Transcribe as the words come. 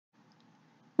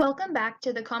Welcome back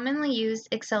to the commonly used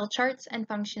Excel charts and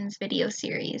functions video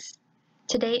series.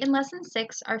 Today in Lesson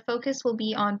 6, our focus will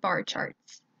be on bar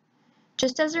charts.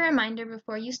 Just as a reminder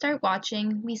before you start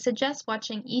watching, we suggest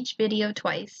watching each video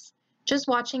twice, just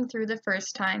watching through the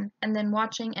first time, and then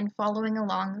watching and following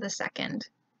along the second.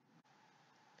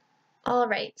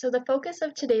 Alright, so the focus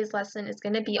of today's lesson is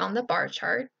going to be on the bar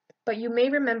chart, but you may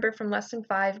remember from Lesson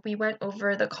 5 we went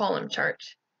over the column chart.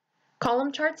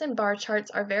 Column charts and bar charts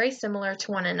are very similar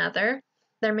to one another.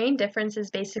 Their main difference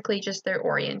is basically just their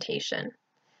orientation.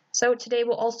 So today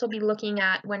we'll also be looking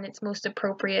at when it's most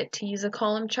appropriate to use a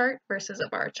column chart versus a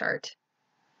bar chart.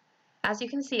 As you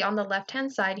can see on the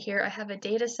left-hand side here, I have a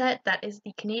data set that is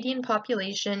the Canadian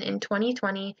population in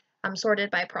 2020 sorted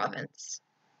by province.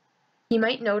 You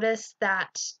might notice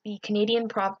that the Canadian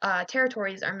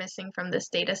territories are missing from this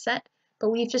data set,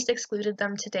 but we've just excluded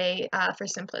them today for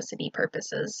simplicity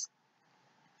purposes.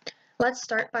 Let's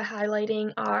start by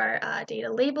highlighting our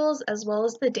data labels as well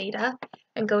as the data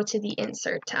and go to the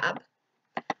Insert tab.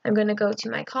 I'm going to go to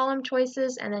my column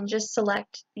choices and then just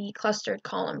select the clustered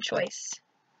column choice.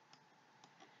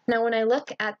 Now when I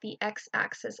look at the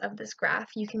x-axis of this graph,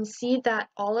 you can see that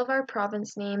all of our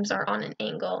province names are on an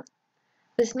angle.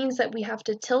 This means that we have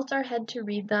to tilt our head to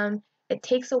read them, it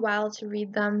takes a while to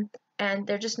read them, and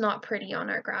they're just not pretty on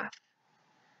our graph.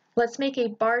 Let's make a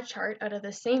bar chart out of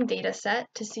the same data set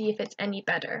to see if it's any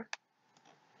better.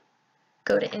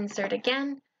 Go to Insert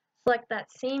again, select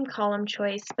that same column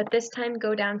choice, but this time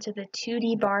go down to the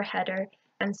 2D bar header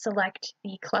and select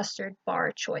the clustered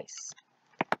bar choice.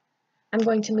 I'm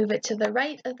going to move it to the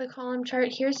right of the column chart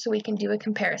here so we can do a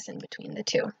comparison between the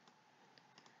two.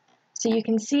 So you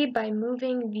can see by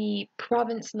moving the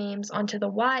province names onto the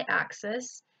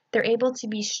y-axis, they're able to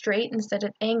be straight instead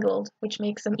of angled, which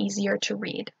makes them easier to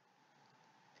read.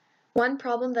 One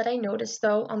problem that I noticed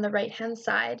though on the right-hand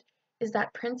side is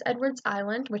that Prince Edward's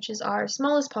Island, which is our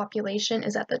smallest population,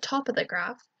 is at the top of the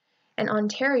graph, and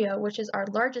Ontario, which is our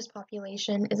largest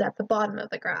population, is at the bottom of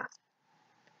the graph.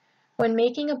 When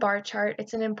making a bar chart,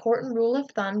 it's an important rule of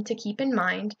thumb to keep in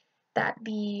mind that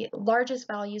the largest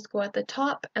values go at the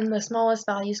top and the smallest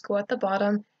values go at the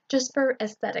bottom, just for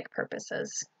aesthetic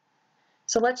purposes.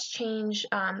 So let's change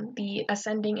the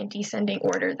ascending and descending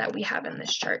order that we have in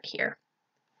this chart here.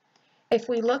 If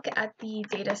we look at the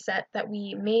data set that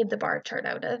we made the bar chart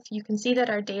out of, you can see that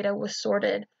our data was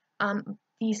sorted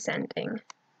descending.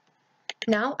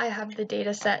 Now I have the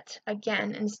data set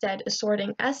again instead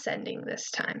sorting ascending this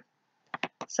time.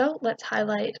 So let's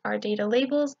highlight our data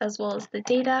labels as well as the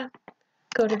data,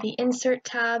 go to the Insert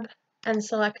tab, and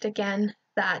select again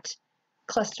that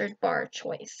clustered bar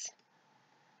choice.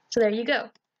 So there you go.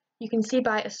 You can see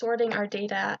by assorting our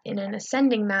data in an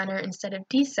ascending manner instead of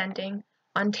descending,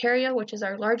 Ontario, which is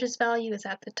our largest value, is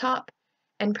at the top,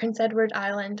 and Prince Edward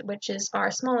Island, which is our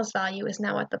smallest value, is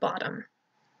now at the bottom.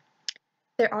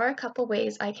 There are a couple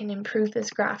ways I can improve this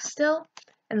graph still,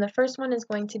 and the first one is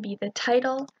going to be the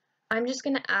title. I'm just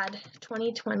going to add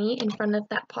 2020 in front of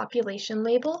that population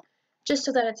label, just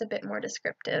so that it's a bit more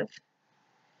descriptive.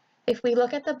 If we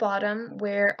look at the bottom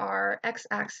where our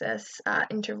x-axis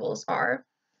intervals are,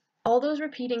 all those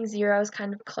repeating zeros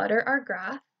kind of clutter our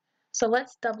graph. So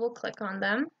let's double click on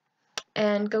them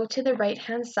and go to the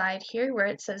right-hand side here where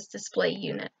it says Display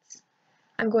Units.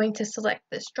 I'm going to select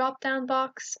this drop-down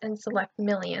box and select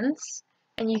Millions.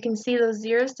 And you can see those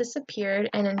zeros disappeared,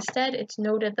 and instead it's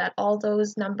noted that all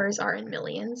those numbers are in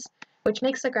millions, which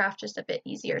makes the graph just a bit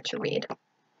easier to read.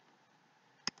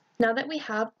 Now that we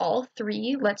have all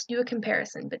three, let's do a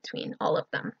comparison between all of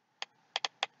them.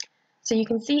 So you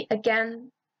can see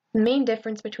again, the main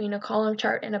difference between a column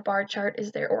chart and a bar chart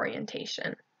is their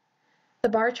orientation. The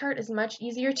bar chart is much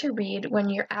easier to read when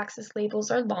your axis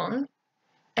labels are long,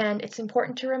 and it's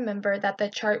important to remember that the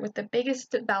chart with the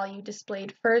biggest value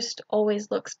displayed first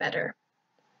always looks better.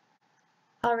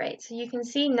 Alright, so you can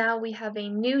see now we have a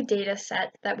new data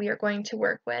set that we are going to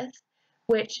work with,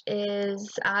 which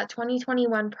is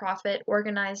 2021 profit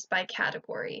organized by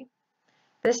category.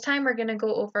 This time we're going to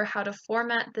go over how to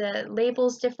format the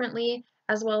labels differently,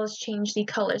 as well as change the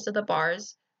colors of the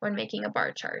bars when making a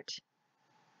bar chart.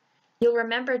 You'll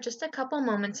remember just a couple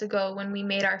moments ago when we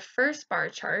made our first bar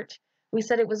chart, we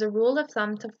said it was a rule of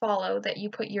thumb to follow that you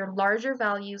put your larger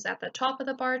values at the top of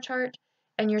the bar chart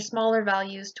and your smaller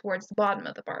values towards the bottom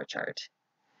of the bar chart.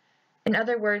 In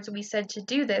other words, we said to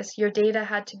do this, your data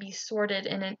had to be sorted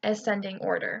in an ascending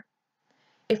order.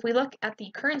 If we look at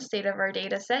the current state of our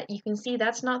data set, you can see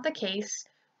that's not the case.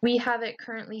 We have it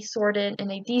currently sorted in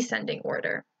a descending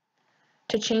order.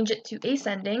 To change it to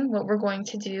ascending, what we're going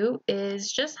to do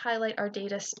is just highlight our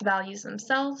data values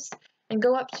themselves and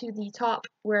go up to the top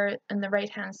where on the right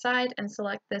hand side and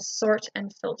select this Sort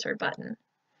and Filter button.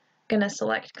 I'm going to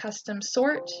select Custom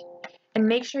Sort and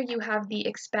make sure you have the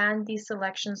Expand the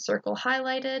Selection circle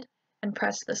highlighted and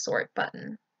press the Sort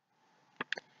button.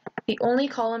 The only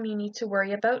column you need to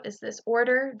worry about is this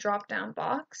Order drop-down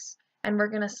box, and we're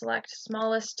going to select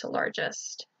Smallest to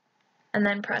Largest and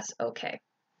then press OK.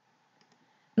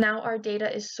 Now our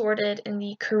data is sorted in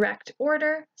the correct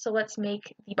order, so let's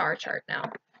make the bar chart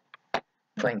now. I'm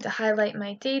going to highlight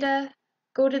my data,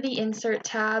 go to the Insert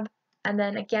tab, and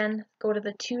then again go to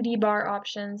the 2D bar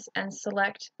options and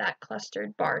select that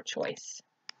clustered bar choice.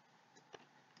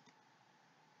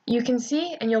 You can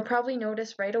see, and you'll probably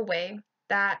notice right away,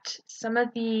 that some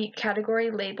of the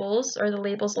category labels, or the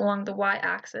labels along the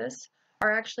y-axis,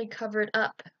 are actually covered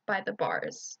up by the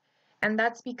bars. And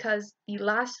that's because the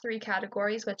last three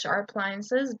categories, which are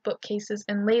appliances, bookcases,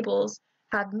 and labels,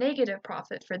 have negative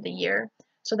profit for the year,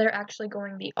 so they're actually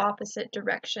going the opposite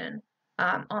direction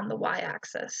on the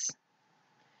y-axis.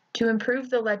 To improve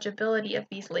the legibility of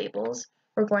these labels,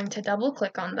 we're going to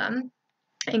double-click on them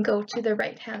and go to the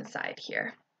right-hand side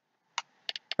here.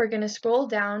 We're going to scroll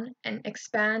down and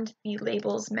expand the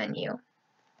Labels menu.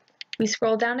 We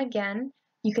scroll down again,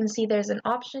 you can see there's an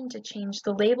option to change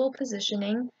the label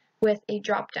positioning with a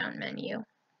drop-down menu.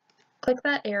 Click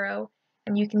that arrow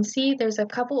and you can see there's a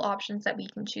couple options that we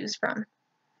can choose from.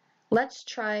 Let's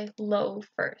try Low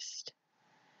first.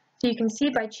 So you can see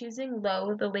by choosing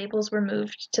Low, the labels were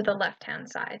moved to the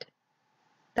left-hand side.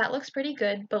 That looks pretty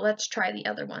good, but let's try the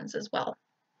other ones as well.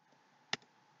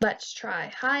 Let's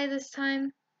try High this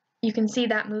time. You can see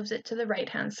that moves it to the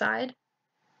right-hand side.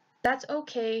 That's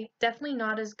okay, definitely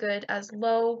not as good as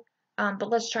Low, but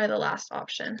let's try the last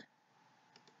option.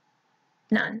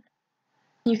 None.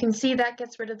 You can see that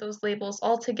gets rid of those labels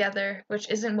altogether, which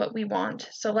isn't what we want,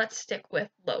 so let's stick with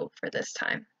Low for this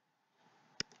time.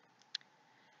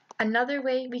 Another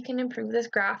way we can improve this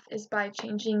graph is by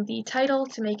changing the title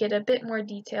to make it a bit more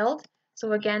detailed.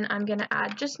 So again, I'm going to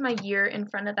add just my year in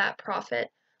front of that profit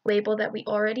label that we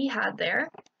already had there.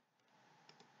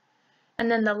 And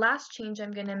then the last change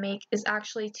I'm going to make is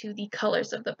actually to the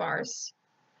colors of the bars.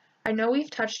 I know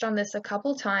we've touched on this a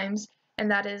couple times,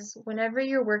 and that is whenever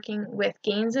you're working with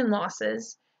gains and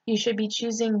losses, you should be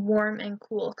choosing warm and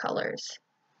cool colors.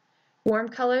 Warm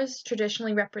colors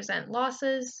traditionally represent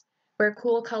losses, where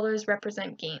cool colors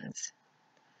represent gains.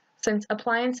 Since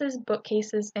appliances,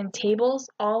 bookcases, and tables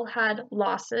all had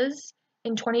losses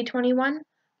in 2021,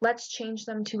 let's change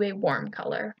them to a warm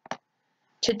color.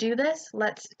 To do this,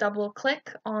 let's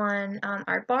double-click on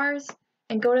our bars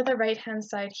and go to the right-hand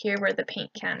side here where the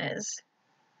paint can is.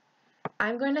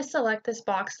 I'm going to select this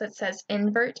box that says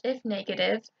Invert if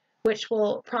negative, which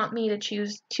will prompt me to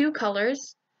choose two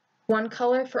colors. One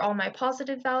color for all my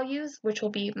positive values, which will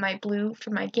be my blue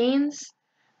for my gains,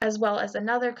 as well as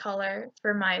another color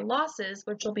for my losses,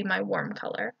 which will be my warm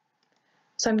color.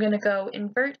 So I'm going to go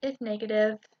Invert if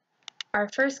negative. Our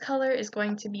first color is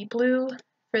going to be blue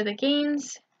for the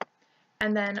gains,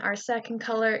 and then our second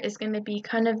color is going to be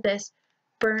kind of this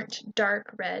burnt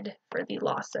dark red for the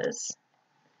losses.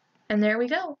 And there we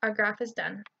go, our graph is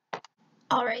done.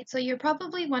 Alright, so you're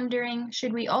probably wondering,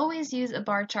 should we always use a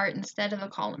bar chart instead of a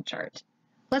column chart?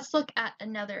 Let's look at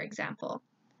another example.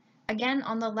 Again,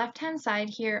 on the left-hand side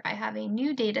here, I have a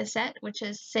new data set, which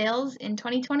is sales in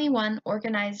 2021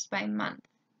 organized by month.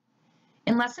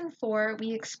 In Lesson 4,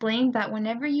 we explained that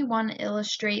whenever you want to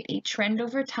illustrate a trend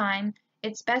over time,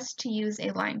 it's best to use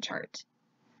a line chart.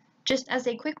 Just as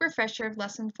a quick refresher of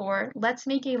Lesson 4, let's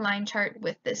make a line chart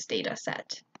with this data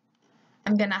set.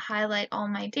 I'm going to highlight all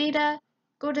my data,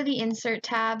 go to the Insert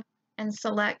tab, and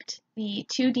select the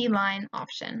 2D line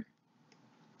option.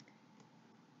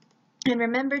 And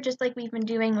remember, just like we've been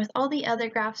doing with all the other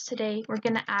graphs today, we're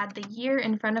going to add the year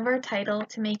in front of our title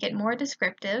to make it more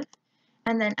descriptive,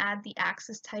 and then add the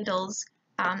axis titles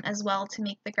as well to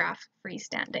make the graph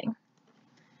freestanding.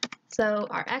 So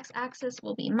our x-axis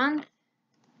will be month,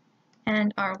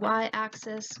 and our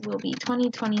y-axis will be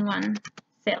 2021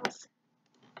 sales.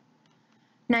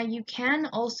 Now you can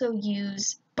also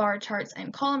use bar charts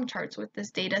and column charts with this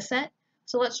data set,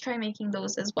 so let's try making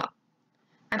those as well.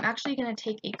 I'm actually going to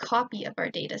take a copy of our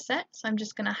data set, so I'm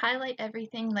just going to highlight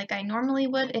everything like I normally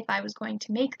would if I was going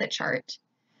to make the chart.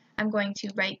 I'm going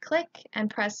to right-click and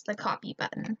press the copy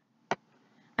button.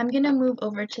 I'm going to move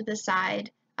over to the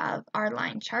side of our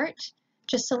line chart.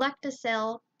 Just select a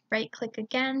cell, right-click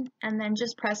again, and then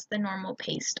just press the normal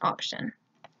paste option.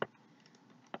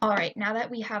 Alright, now that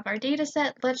we have our data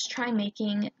set, let's try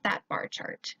making that bar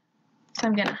chart. So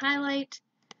I'm going to highlight,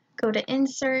 go to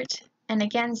Insert, and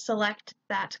again select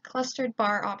that clustered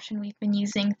bar option we've been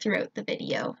using throughout the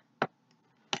video.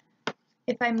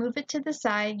 If I move it to the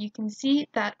side, you can see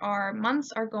that our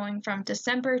months are going from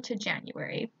December to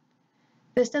January.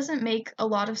 This doesn't make a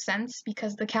lot of sense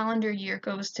because the calendar year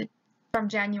goes from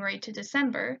January to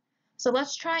December. So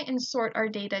let's try and sort our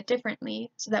data differently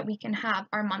so that we can have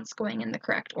our months going in the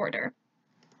correct order.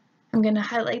 I'm going to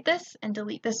highlight this and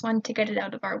delete this one to get it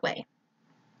out of our way.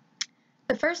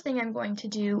 The first thing I'm going to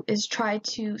do is try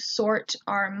to sort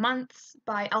our months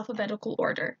by alphabetical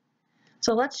order.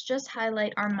 So let's just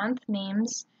highlight our month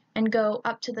names and go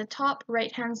up to the top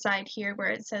right-hand side here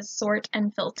where it says Sort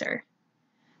and Filter.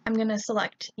 I'm going to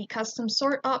select the Custom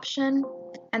Sort option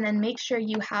and then make sure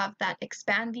you have that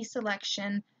Expand the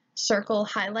Selection circle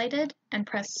highlighted and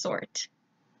press Sort.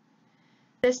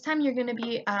 This time you're going to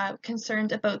be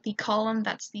concerned about the column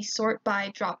that's the Sort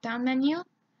By drop-down menu.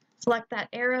 Select that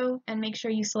arrow and make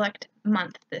sure you select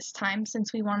Month this time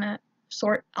since we want to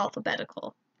sort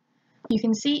alphabetical. You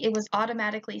can see it was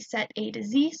automatically set A to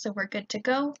Z, so we're good to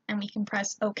go, and we can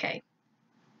press OK.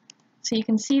 So you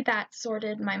can see that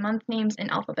sorted my month names in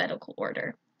alphabetical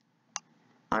order.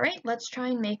 Alright, let's try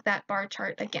and make that bar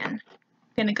chart again.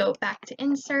 I'm going to go back to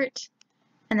Insert,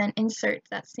 and then insert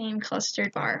that same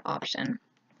clustered bar option.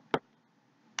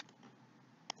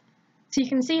 So you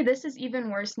can see this is even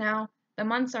worse now. The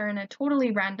months are in a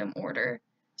totally random order.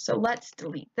 So let's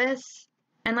delete this,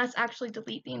 and let's actually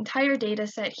delete the entire data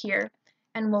set here,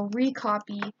 and we'll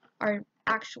recopy our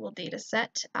actual data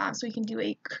set so we can do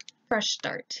a fresh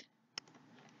start.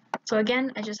 So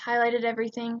again, I just highlighted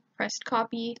everything, pressed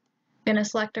copy, I'm going to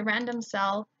select a random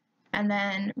cell, and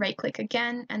then right click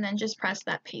again, and then just press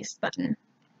that paste button.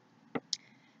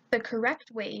 The correct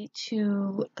way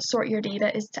to sort your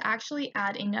data is to actually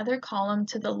add another column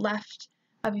to the left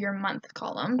of your month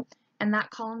column, and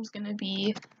that column is going to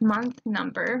be month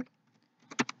number,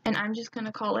 and I'm just going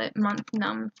to call it month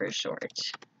num for short.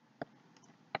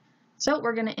 So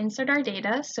we're going to insert our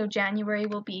data, so January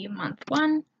will be month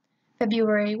 1,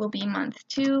 February will be month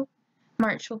 2,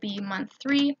 March will be month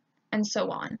 3, and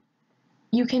so on.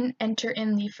 You can enter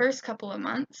in the first couple of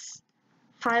months,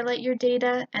 highlight your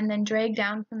data, and then drag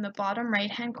down from the bottom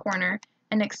right-hand corner,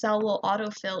 and Excel will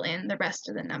autofill in the rest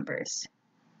of the numbers.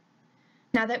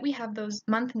 Now that we have those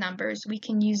month numbers, we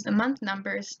can use the month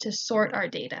numbers to sort our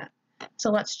data. So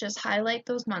let's just highlight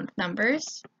those month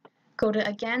numbers, go to,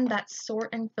 again, that Sort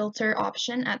and Filter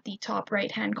option at the top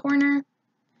right-hand corner,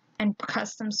 and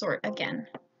Custom Sort again.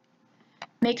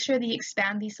 Make sure the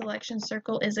Expand the Selection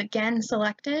circle is again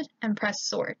selected, and press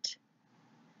Sort.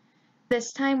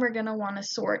 This time we're going to want to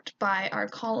sort by our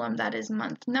column that is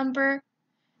month number,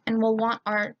 and we'll want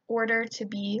our order to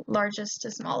be largest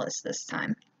to smallest this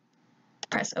time.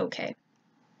 Press OK.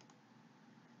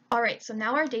 Alright, so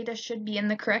now our data should be in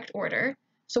the correct order,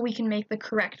 so we can make the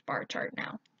correct bar chart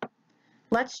now.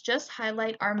 Let's just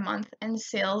highlight our month and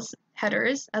sales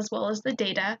headers as well as the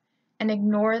data, and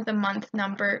ignore the month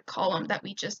number column that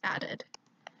we just added.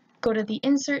 Go to the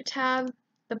Insert tab,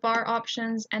 the bar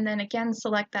options, and then again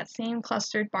select that same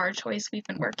clustered bar choice we've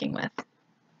been working with.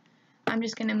 I'm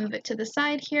just going to move it to the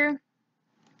side here.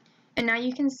 And now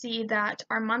you can see that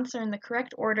our months are in the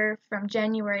correct order from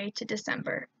January to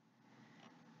December.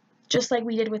 Just like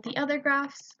we did with the other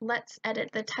graphs, let's edit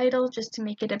the title just to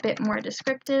make it a bit more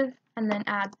descriptive, and then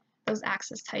add those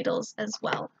axis titles as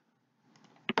well.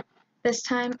 This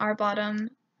time our bottom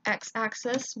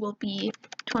x-axis will be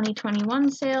 2021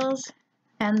 sales,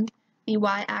 and the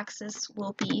y-axis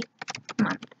will be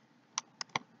month.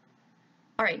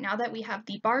 Alright, now that we have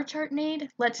the bar chart made,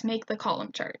 let's make the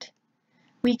column chart.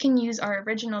 We can use our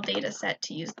original data set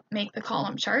to make the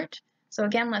column chart. So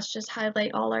again, let's just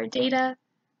highlight all our data,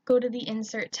 go to the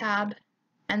Insert tab,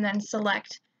 and then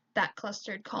select that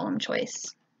clustered column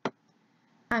choice.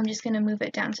 I'm just going to move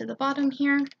it down to the bottom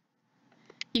here.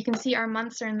 You can see our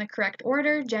months are in the correct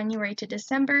order, January to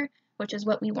December, which is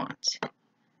what we want.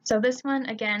 So this one,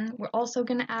 again, we're also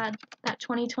going to add that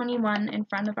 2021 in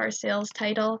front of our sales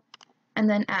title, and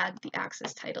then add the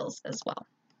axis titles as well.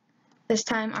 This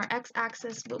time our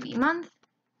x-axis will be month,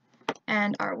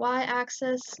 and our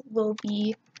y-axis will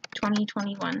be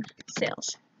 2021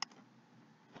 sales.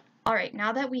 Alright,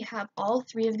 now that we have all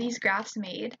three of these graphs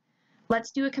made,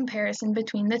 let's do a comparison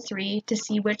between the three to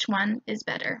see which one is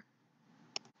better.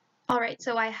 Alright,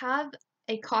 so I have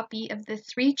a copy of the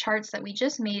three charts that we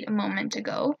just made a moment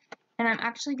ago, and I'm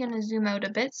actually going to zoom out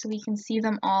a bit so we can see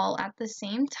them all at the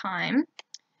same time.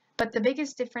 But the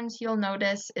biggest difference you'll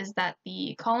notice is that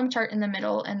the column chart in the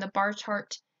middle and the bar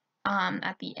chart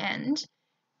at the end,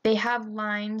 they have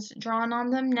lines drawn on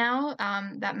them now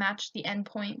that match the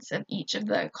endpoints of each of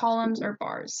the columns or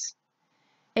bars.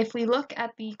 If we look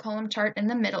at the column chart in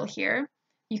the middle here,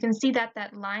 you can see that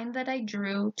that line that I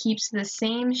drew keeps the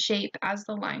same shape as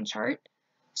the line chart,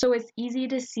 so it's easy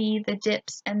to see the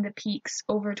dips and the peaks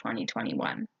over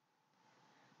 2021.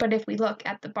 But if we look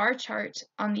at the bar chart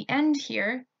on the end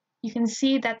here, you can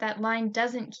see that that line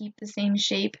doesn't keep the same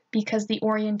shape because the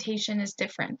orientation is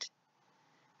different.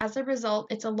 As a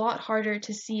result, it's a lot harder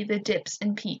to see the dips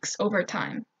and peaks over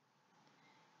time.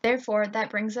 Therefore,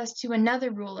 that brings us to another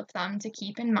rule of thumb to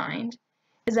keep in mind,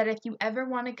 is that if you ever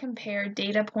want to compare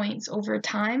data points over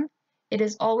time, it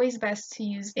is always best to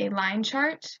use a line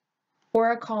chart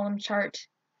or a column chart,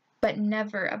 but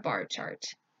never a bar chart.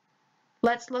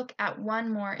 Let's look at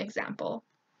one more example.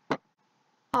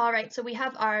 All right, so we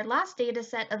have our last data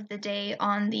set of the day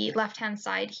on the left-hand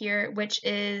side here, which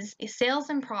is a sales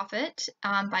and profit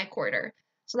by quarter.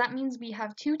 So that means we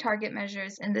have two target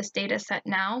measures in this data set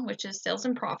now, which is sales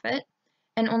and profit,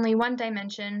 and only one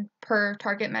dimension per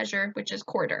target measure, which is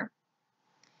quarter.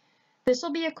 This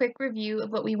will be a quick review of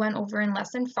what we went over in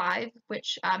lesson 5,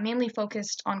 which mainly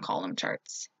focused on column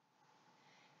charts.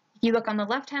 If you look on the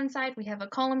left-hand side, we have a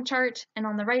column chart, and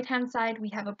on the right-hand side,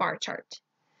 we have a bar chart.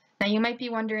 Now you might be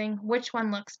wondering which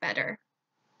one looks better.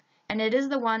 And it is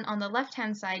the one on the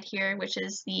left-hand side here, which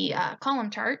is the column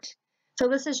chart. So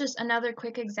this is just another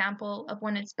quick example of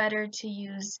when it's better to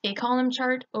use a column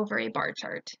chart over a bar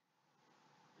chart.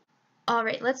 All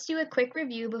right, let's do a quick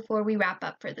review before we wrap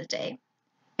up for the day.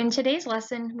 In today's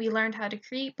lesson, we learned how to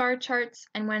create bar charts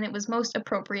and when it was most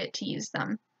appropriate to use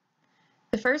them.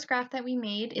 The first graph that we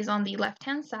made is on the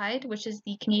left-hand side, which is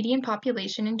the Canadian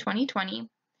population in 2020.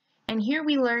 And here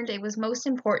we learned it was most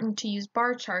important to use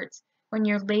bar charts when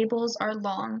your labels are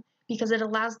long because it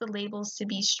allows the labels to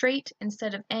be straight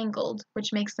instead of angled,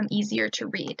 which makes them easier to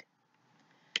read.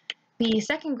 The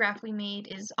second graph we made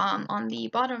is on the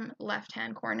bottom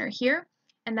left-hand corner here,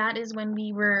 and that is when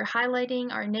we were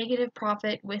highlighting our negative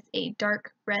profit with a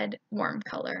dark red warm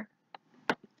color.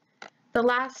 The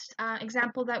last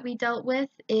example that we dealt with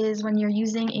is when you're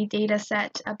using a data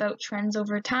set about trends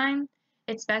over time.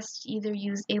 It's best to either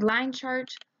use a line chart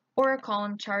or a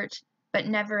column chart, but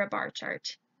never a bar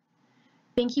chart.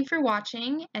 Thank you for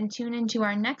watching and tune into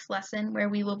our next lesson where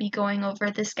we will be going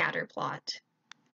over the scatter plot.